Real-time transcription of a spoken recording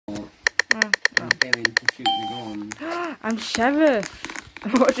doing to shoot the gun? I'm sheriff.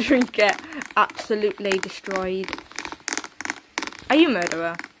 What do we get? Absolutely destroyed. Are you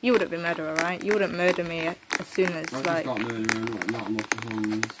murderer? You wouldn't be murderer, right? You wouldn't murder me as soon as, I've like... just got murderer, not enough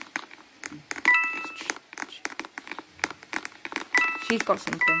guns. She's got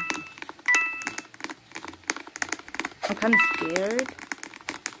something. I'm kind of scared.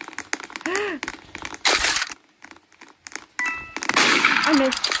 I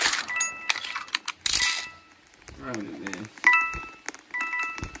missed. I wouldn't miss.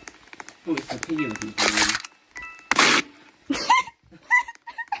 Oh, it's the piggy looking for me.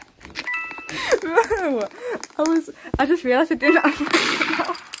 No! I just realised I didn't have my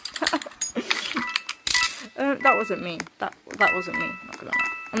that wasn't me. That wasn't me. Not gonna lie.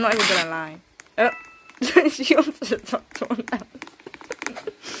 I'm not even gonna lie. She wants to talk to someone else.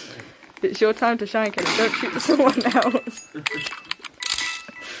 It's your time to shine, Kelly. Don't shoot someone else.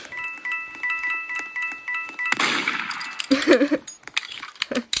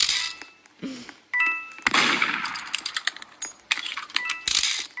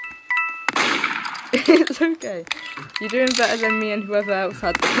 It's okay. You're doing better than me and whoever else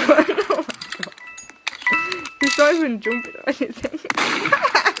had the gun. Oh my god. He's not even jumping or anything.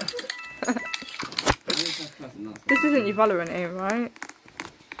 This isn't your Valorant aim, right?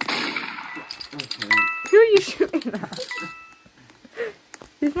 Okay. Who are you shooting at?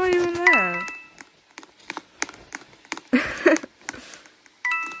 He's not even there.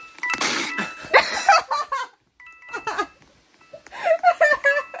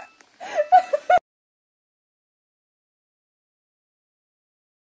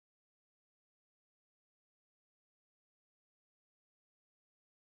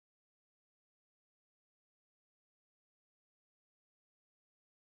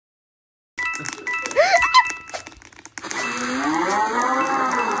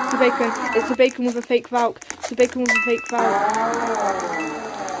 It's a bacon with a fake Valk. It's a bacon with a fake Valk.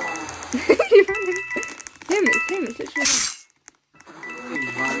 It's him, it's literally him.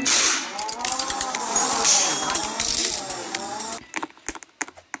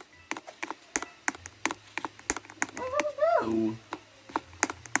 Oh.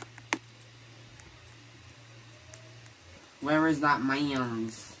 Where is that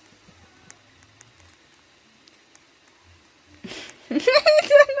man's?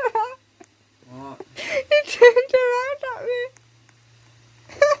 What? He turned around at me.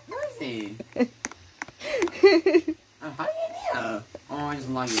 Where is he? Oh, how are you here? Oh, he's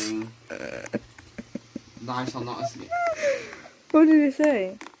lagging. I shall not escape. What did he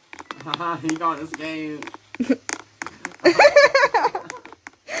say? Haha, he can't escape.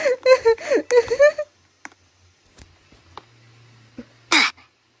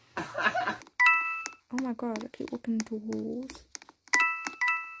 Oh my god, I keep walking into walls.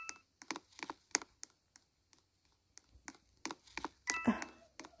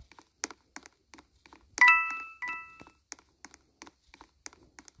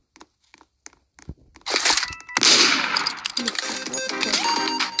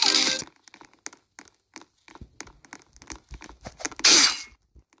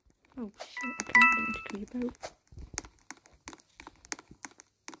 Oh shit, okay, I didn't kill you both.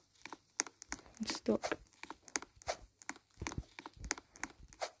 I'm stuck.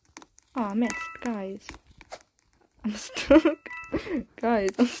 Oh, I missed, guys. I'm stuck. Guys,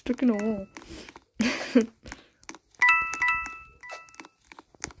 I'm stuck in a wall.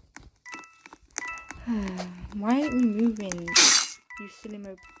 Why aren't you moving? You silly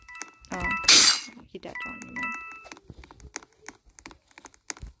mo. Oh, okay. You're dead, aren't you, man?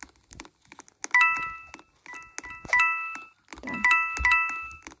 Damn.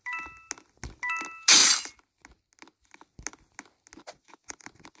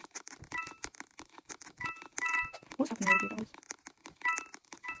 What's happening with you guys?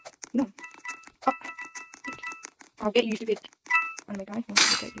 No. Oh. I'll get you, stupid anime guy. I'll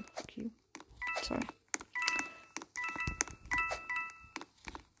get you. Fuck you. Sorry.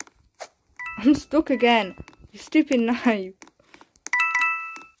 I'm stuck again. You stupid knife.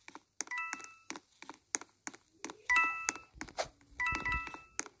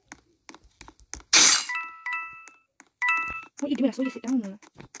 What are you doing? I saw you sit down.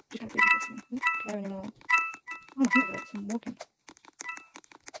 Just kind of crazy. I don't care anymore. Oh my god, I'm walking.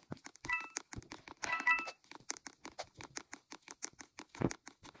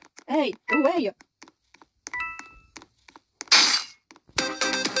 Hey, go away!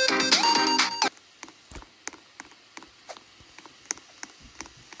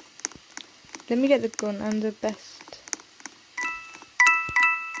 Let me get the gun. I'm the best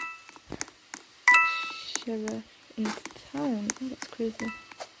sheriff in town. Oh, that's crazy.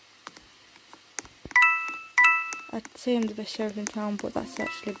 I'd say I'm the best sheriff in town, but that's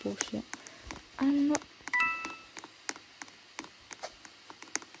actually bullshit. I'm not.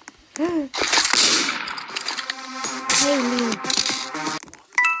 Hey, Lee.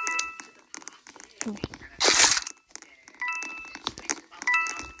 Oh.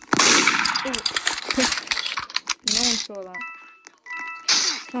 No one saw that.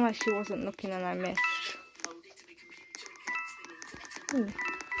 It's not like she wasn't looking and I missed. Ooh.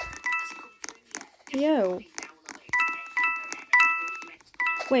 Yo.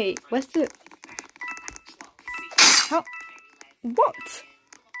 Wait, where's the... How? What?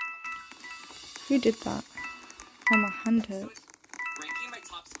 Who did that? Oh, my hand hurts.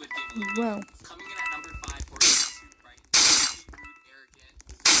 Well. Coming in at number 5 for right? Rude, arrogant,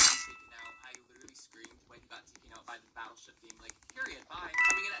 taken out. I literally screamed when he got taken out by the battleship game. Like, period, bye.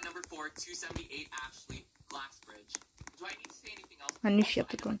 Coming in at number 4, 278 Ashley, Glassbridge. Do I need to say anything else? I knew she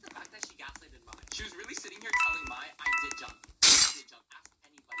had the gun. The fact that she gaslighted Mai. She was really sitting here telling Mai, I did jump. I did jump. Ask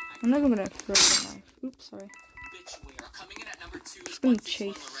anybody. I'm not gonna throw the knife. Oops, sorry. Bitch, where? Coming in at number 2, I'm just gonna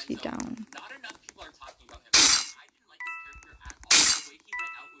chase you down. Not enough people are talking about him. I didn't like this character at all. The way he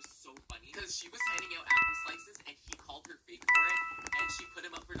went out was so funny. Because she was handing out apple slices and he called her fake for it. And she put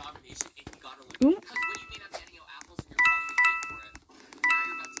him up for nomination and he got eliminated. Because what do you mean I'm handing out apples and you're calling me fake for it? Now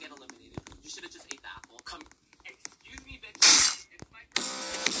you're about to get eliminated. You should have just ate the apple. Come, excuse me, bitch. It's my first.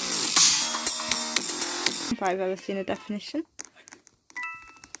 If I've ever seen a definition.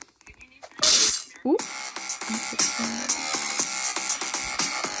 Ooh.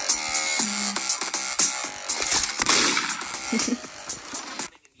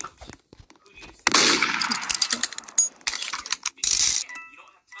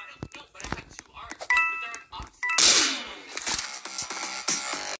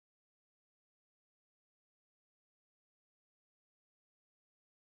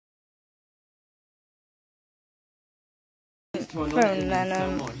 To annoy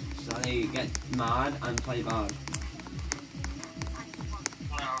them so much so they get mad and play bad.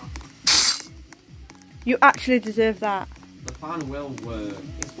 You actually deserve that. The plan will work.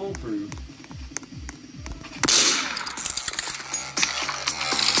 It's foolproof.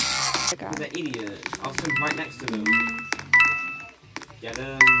 They're idiots. I'll stand right next to them. Get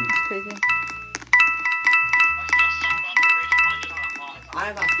them. Crazy. I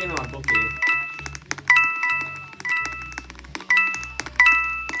have that skin on my bucket.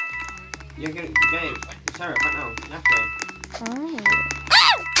 You're gonna get it. Sarah, right now. You have to. Oh.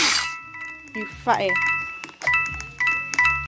 You fatty.